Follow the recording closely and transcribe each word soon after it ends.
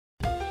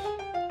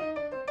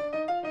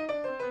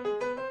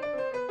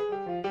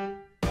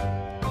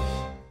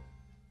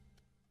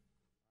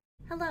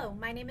Hello,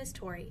 my name is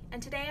Tori,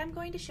 and today I'm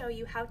going to show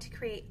you how to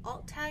create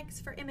alt tags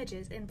for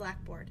images in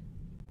Blackboard.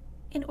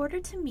 In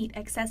order to meet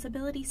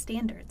accessibility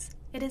standards,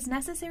 it is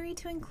necessary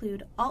to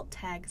include alt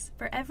tags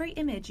for every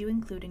image you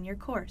include in your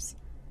course.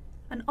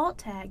 An alt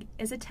tag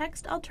is a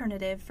text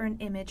alternative for an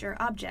image or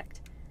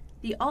object.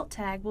 The alt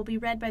tag will be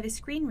read by the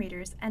screen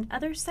readers and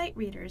other sight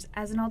readers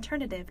as an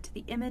alternative to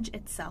the image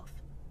itself.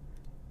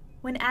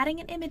 When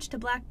adding an image to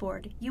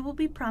Blackboard, you will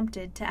be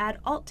prompted to add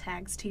alt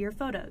tags to your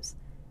photos.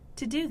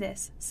 To do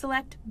this,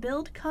 select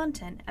Build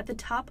Content at the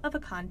top of a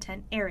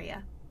content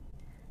area.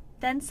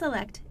 Then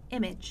select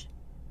Image.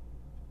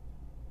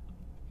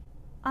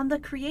 On the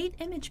Create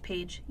Image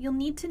page, you'll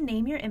need to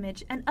name your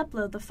image and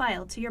upload the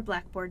file to your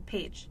Blackboard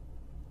page.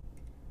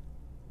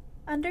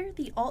 Under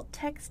the Alt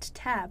Text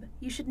tab,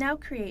 you should now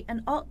create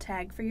an alt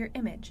tag for your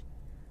image.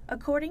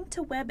 According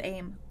to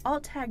WebAIM,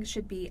 alt tags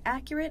should be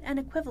accurate and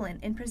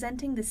equivalent in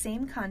presenting the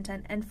same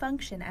content and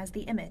function as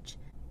the image.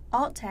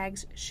 Alt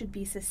tags should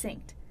be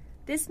succinct.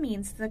 This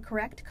means the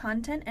correct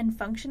content and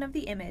function of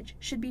the image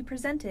should be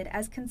presented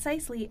as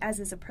concisely as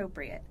is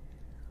appropriate.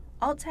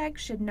 Alt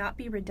tags should not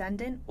be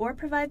redundant or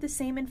provide the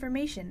same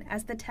information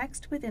as the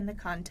text within the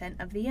content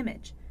of the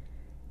image.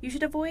 You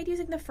should avoid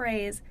using the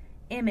phrase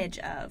image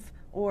of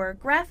or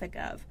graphic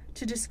of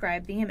to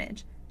describe the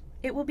image.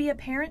 It will be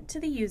apparent to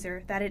the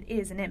user that it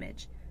is an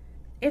image.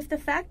 If the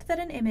fact that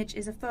an image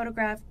is a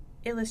photograph,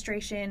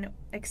 illustration,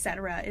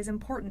 etc. is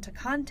important to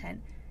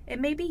content, it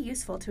may be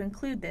useful to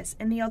include this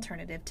in the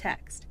alternative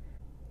text.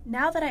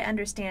 Now that I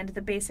understand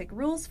the basic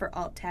rules for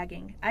alt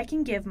tagging, I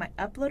can give my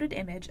uploaded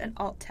image an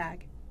alt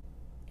tag.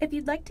 If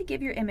you'd like to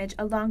give your image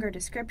a longer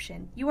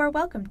description, you are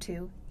welcome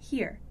to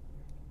here.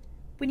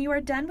 When you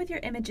are done with your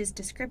image's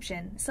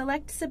description,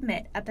 select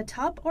Submit at the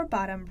top or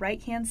bottom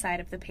right-hand side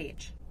of the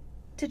page.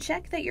 To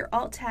check that your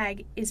alt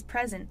tag is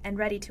present and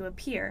ready to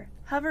appear,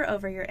 hover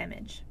over your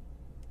image.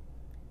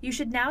 You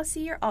should now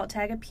see your alt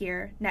tag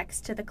appear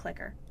next to the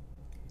clicker.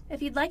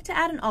 If you'd like to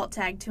add an alt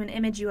tag to an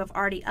image you have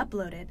already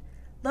uploaded,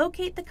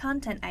 locate the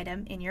content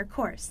item in your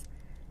course.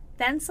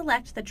 Then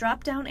select the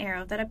drop-down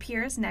arrow that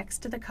appears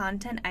next to the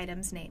content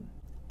item's name.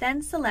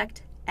 Then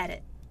select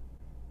Edit.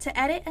 To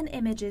edit an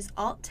image's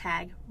alt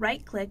tag,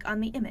 right-click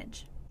on the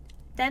image.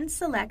 Then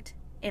select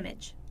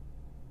Image.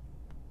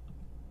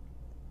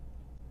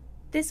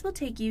 This will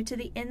take you to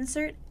the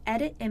Insert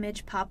Edit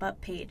Image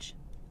pop-up page.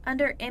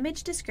 Under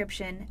Image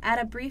Description, add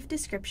a brief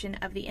description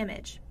of the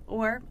image,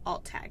 or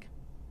alt tag.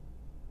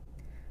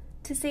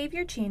 To save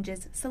your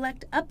changes,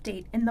 select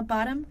Update in the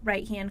bottom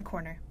right-hand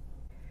corner.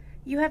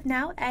 You have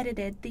now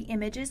edited the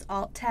image's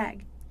alt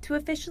tag. To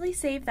officially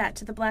save that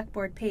to the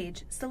Blackboard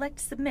page, select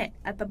Submit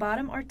at the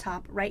bottom or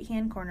top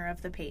right-hand corner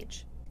of the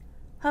page.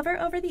 Hover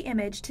over the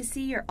image to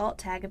see your alt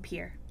tag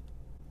appear.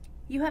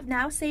 You have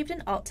now saved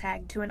an alt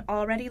tag to an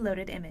already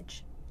loaded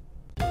image.